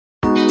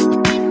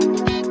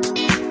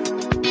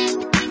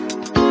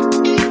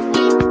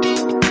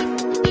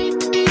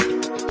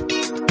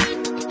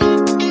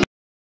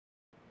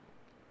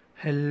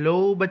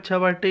Hello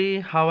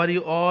Bachawati, how are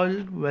you all?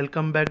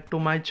 Welcome back to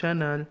my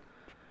channel.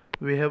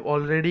 We have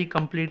already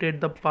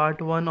completed the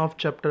part 1 of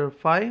chapter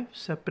 5,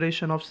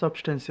 separation of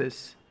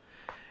substances.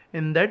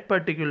 In that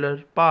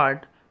particular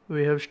part,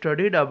 we have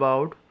studied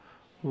about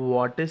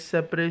what is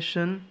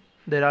separation.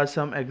 There are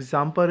some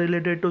examples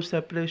related to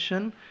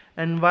separation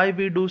and why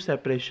we do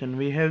separation.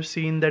 We have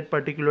seen that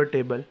particular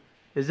table,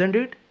 isn't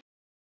it?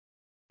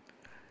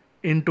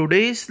 In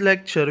today's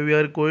lecture, we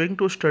are going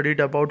to study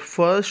about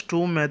first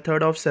two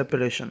methods of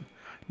separation,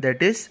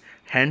 that is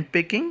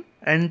handpicking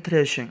and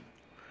threshing.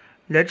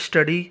 Let's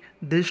study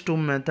these two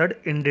methods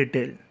in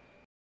detail.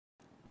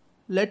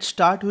 Let's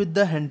start with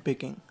the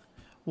handpicking.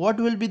 What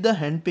will be the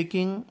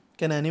handpicking?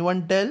 Can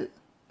anyone tell?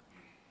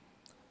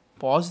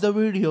 Pause the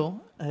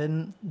video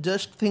and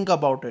just think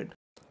about it.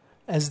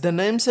 As the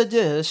name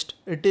suggests,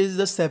 it is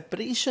the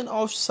separation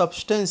of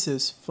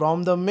substances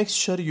from the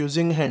mixture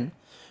using hand.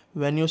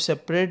 When you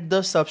separate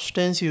the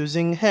substance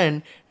using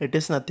hand, it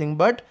is nothing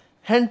but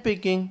hand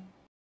picking.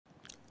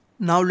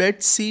 Now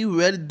let's see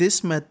where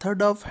this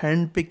method of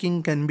hand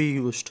picking can be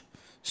used.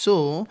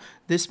 So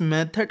this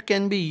method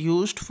can be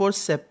used for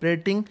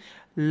separating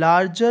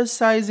larger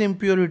size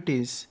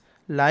impurities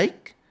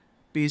like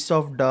piece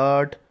of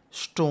dirt,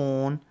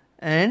 stone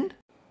and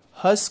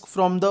husk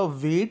from the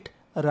wheat,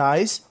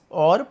 rice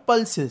or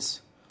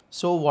pulses.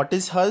 So what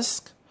is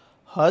husk?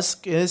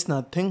 Husk is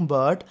nothing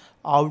but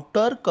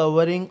outer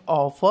covering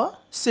of a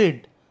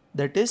seed,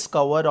 that is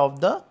cover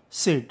of the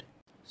seed.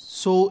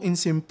 So in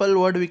simple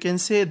word we can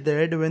say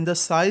that when the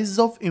size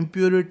of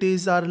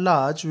impurities are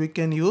large we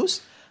can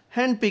use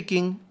hand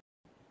picking,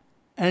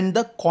 and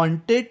the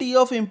quantity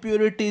of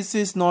impurities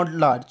is not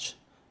large,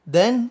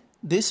 then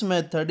this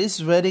method is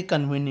very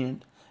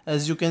convenient.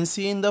 As you can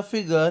see in the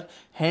figure,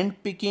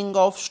 hand picking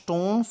of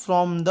stone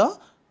from the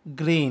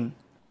grain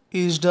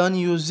is done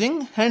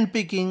using hand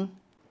picking.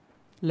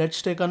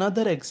 Let's take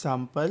another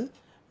example.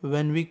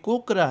 When we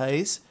cook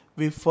rice,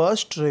 we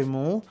first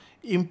remove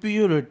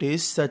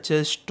impurities such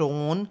as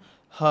stone,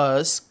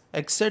 husk,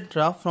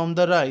 etc. from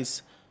the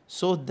rice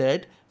so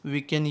that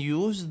we can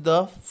use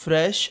the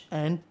fresh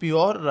and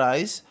pure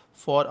rice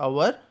for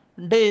our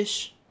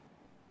dish.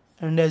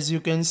 And as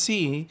you can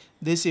see,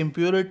 these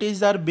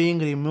impurities are being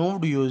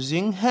removed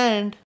using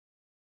hand.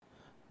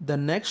 The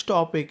next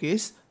topic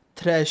is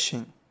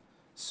threshing.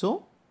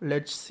 So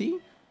let's see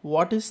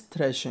what is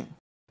threshing.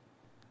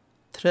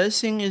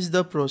 Threshing is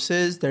the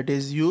process that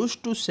is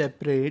used to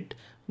separate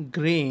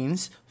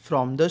grains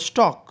from the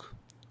stalk.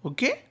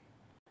 Okay?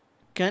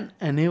 Can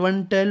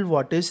anyone tell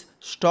what is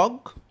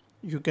stalk?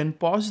 You can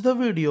pause the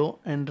video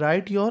and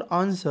write your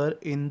answer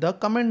in the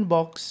comment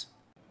box.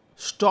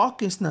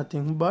 Stalk is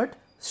nothing but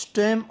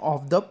stem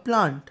of the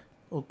plant.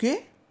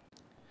 Okay?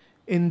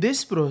 In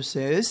this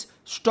process,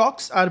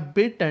 stalks are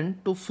beaten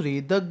to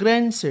free the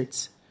grain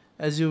seeds,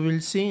 as you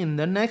will see in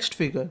the next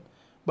figure.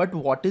 But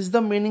what is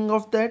the meaning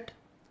of that?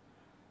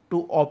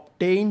 To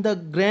obtain the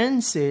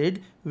grain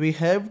seed, we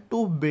have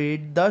to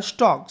beat the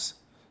stalks.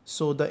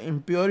 So the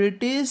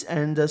impurities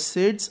and the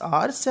seeds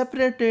are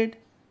separated.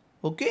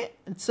 Okay,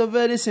 it's a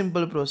very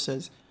simple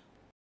process.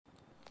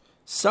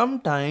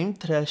 Sometimes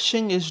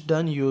threshing is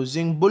done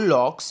using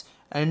bullocks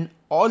and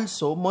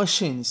also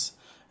machines.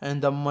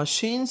 And the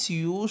machines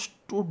used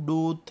to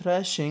do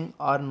threshing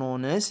are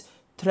known as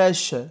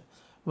thresher.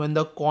 When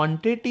the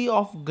quantity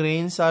of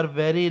grains are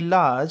very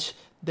large,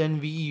 then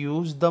we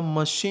use the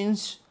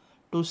machines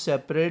to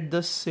separate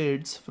the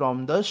seeds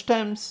from the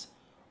stems.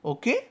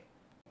 Okay?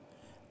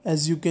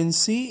 As you can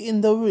see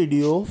in the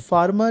video,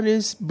 farmer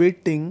is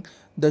beating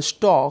the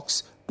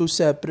stalks to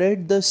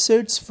separate the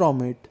seeds from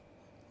it.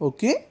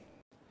 Okay?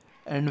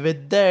 And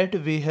with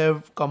that we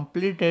have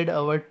completed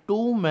our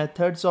two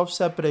methods of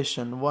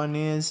separation. One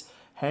is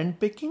hand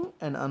picking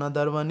and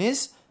another one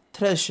is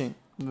threshing.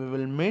 We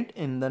will meet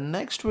in the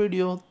next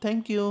video.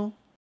 Thank you.